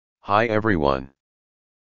Hi everyone.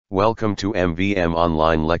 Welcome to MVM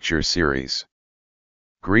Online Lecture Series.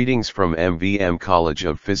 Greetings from MVM College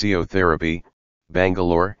of Physiotherapy,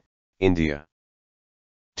 Bangalore, India.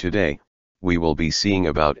 Today, we will be seeing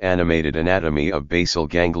about animated anatomy of basal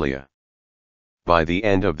ganglia. By the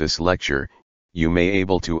end of this lecture, you may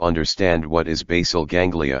able to understand what is basal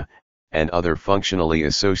ganglia, and other functionally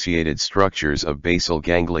associated structures of basal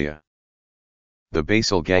ganglia. The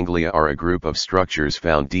basal ganglia are a group of structures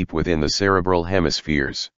found deep within the cerebral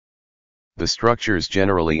hemispheres. The structures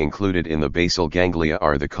generally included in the basal ganglia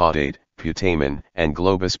are the caudate, putamen, and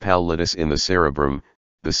globus pallidus in the cerebrum,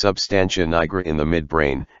 the substantia nigra in the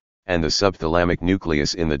midbrain, and the subthalamic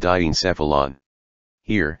nucleus in the diencephalon.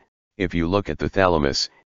 Here, if you look at the thalamus,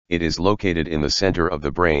 it is located in the center of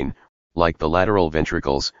the brain. Like the lateral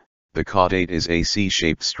ventricles, the caudate is a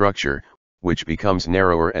C-shaped structure, which becomes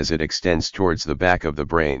narrower as it extends towards the back of the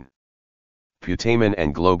brain. Putamen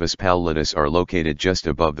and globus pallidus are located just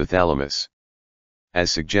above the thalamus.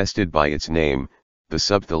 As suggested by its name, the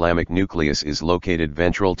subthalamic nucleus is located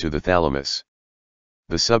ventral to the thalamus.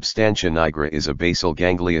 The substantia nigra is a basal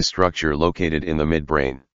ganglia structure located in the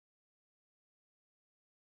midbrain.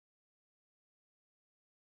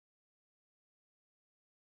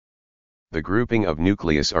 The grouping of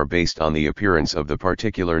nucleus are based on the appearance of the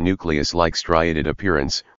particular nucleus, like striated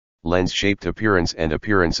appearance, lens-shaped appearance, and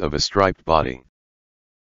appearance of a striped body.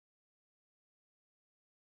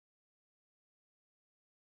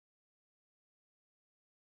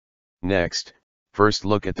 Next, first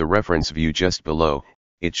look at the reference view just below.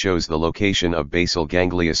 It shows the location of basal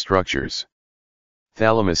ganglia structures.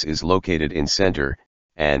 Thalamus is located in center,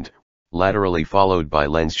 and, laterally followed by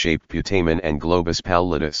lens-shaped putamen and globus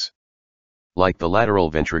pallidus. Like the lateral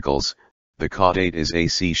ventricles, the caudate is a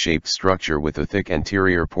C-shaped structure with a thick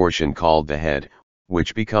anterior portion called the head,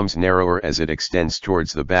 which becomes narrower as it extends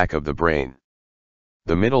towards the back of the brain.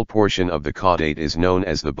 The middle portion of the caudate is known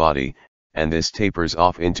as the body, and this tapers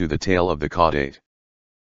off into the tail of the caudate.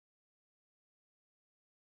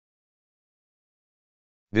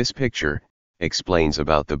 This picture explains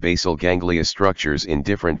about the basal ganglia structures in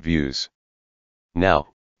different views.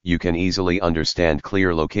 Now, you can easily understand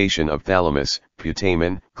clear location of thalamus,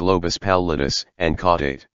 putamen, globus pallidus, and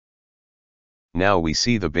caudate. Now we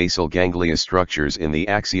see the basal ganglia structures in the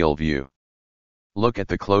axial view. Look at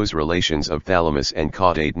the close relations of thalamus and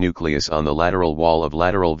caudate nucleus on the lateral wall of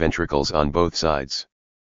lateral ventricles on both sides.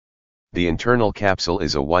 The internal capsule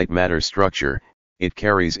is a white matter structure. It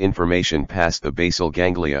carries information past the basal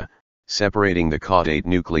ganglia, separating the caudate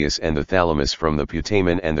nucleus and the thalamus from the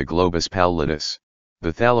putamen and the globus pallidus.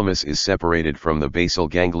 The thalamus is separated from the basal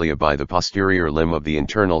ganglia by the posterior limb of the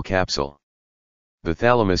internal capsule. The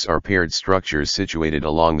thalamus are paired structures situated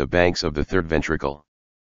along the banks of the third ventricle.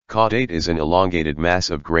 Caudate is an elongated mass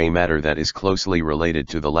of gray matter that is closely related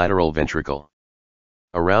to the lateral ventricle.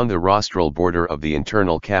 Around the rostral border of the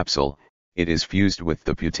internal capsule, it is fused with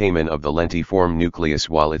the putamen of the lentiform nucleus,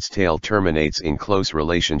 while its tail terminates in close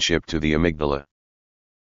relationship to the amygdala.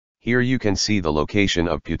 Here you can see the location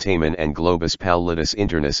of putamen and globus pallidus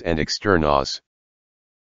internus and externos.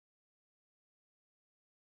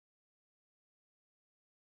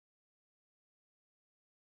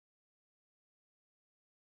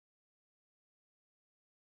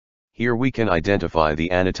 Here we can identify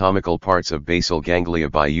the anatomical parts of basal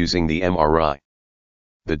ganglia by using the MRI.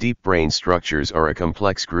 The deep brain structures are a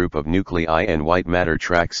complex group of nuclei and white matter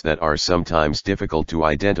tracts that are sometimes difficult to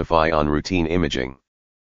identify on routine imaging.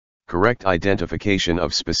 Correct identification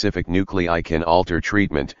of specific nuclei can alter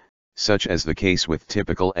treatment, such as the case with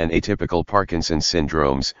typical and atypical Parkinson's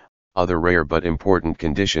syndromes, other rare but important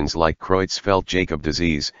conditions like Creutzfeldt-Jakob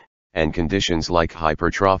disease, and conditions like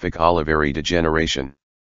hypertrophic olivary degeneration.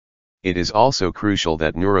 It is also crucial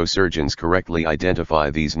that neurosurgeons correctly identify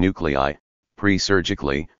these nuclei,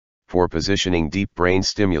 pre-surgically, for positioning deep brain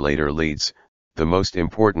stimulator leads, the most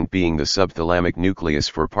important being the subthalamic nucleus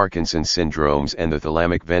for Parkinson's syndromes and the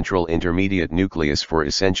thalamic ventral intermediate nucleus for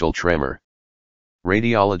essential tremor.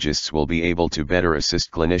 Radiologists will be able to better assist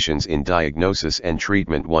clinicians in diagnosis and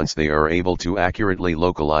treatment once they are able to accurately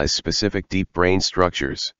localize specific deep brain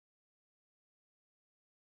structures.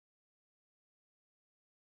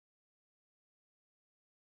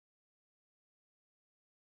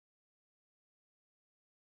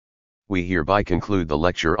 We hereby conclude the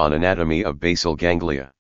lecture on anatomy of basal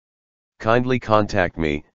ganglia. Kindly contact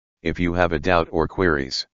me if you have a doubt or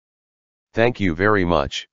queries. Thank you very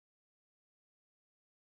much.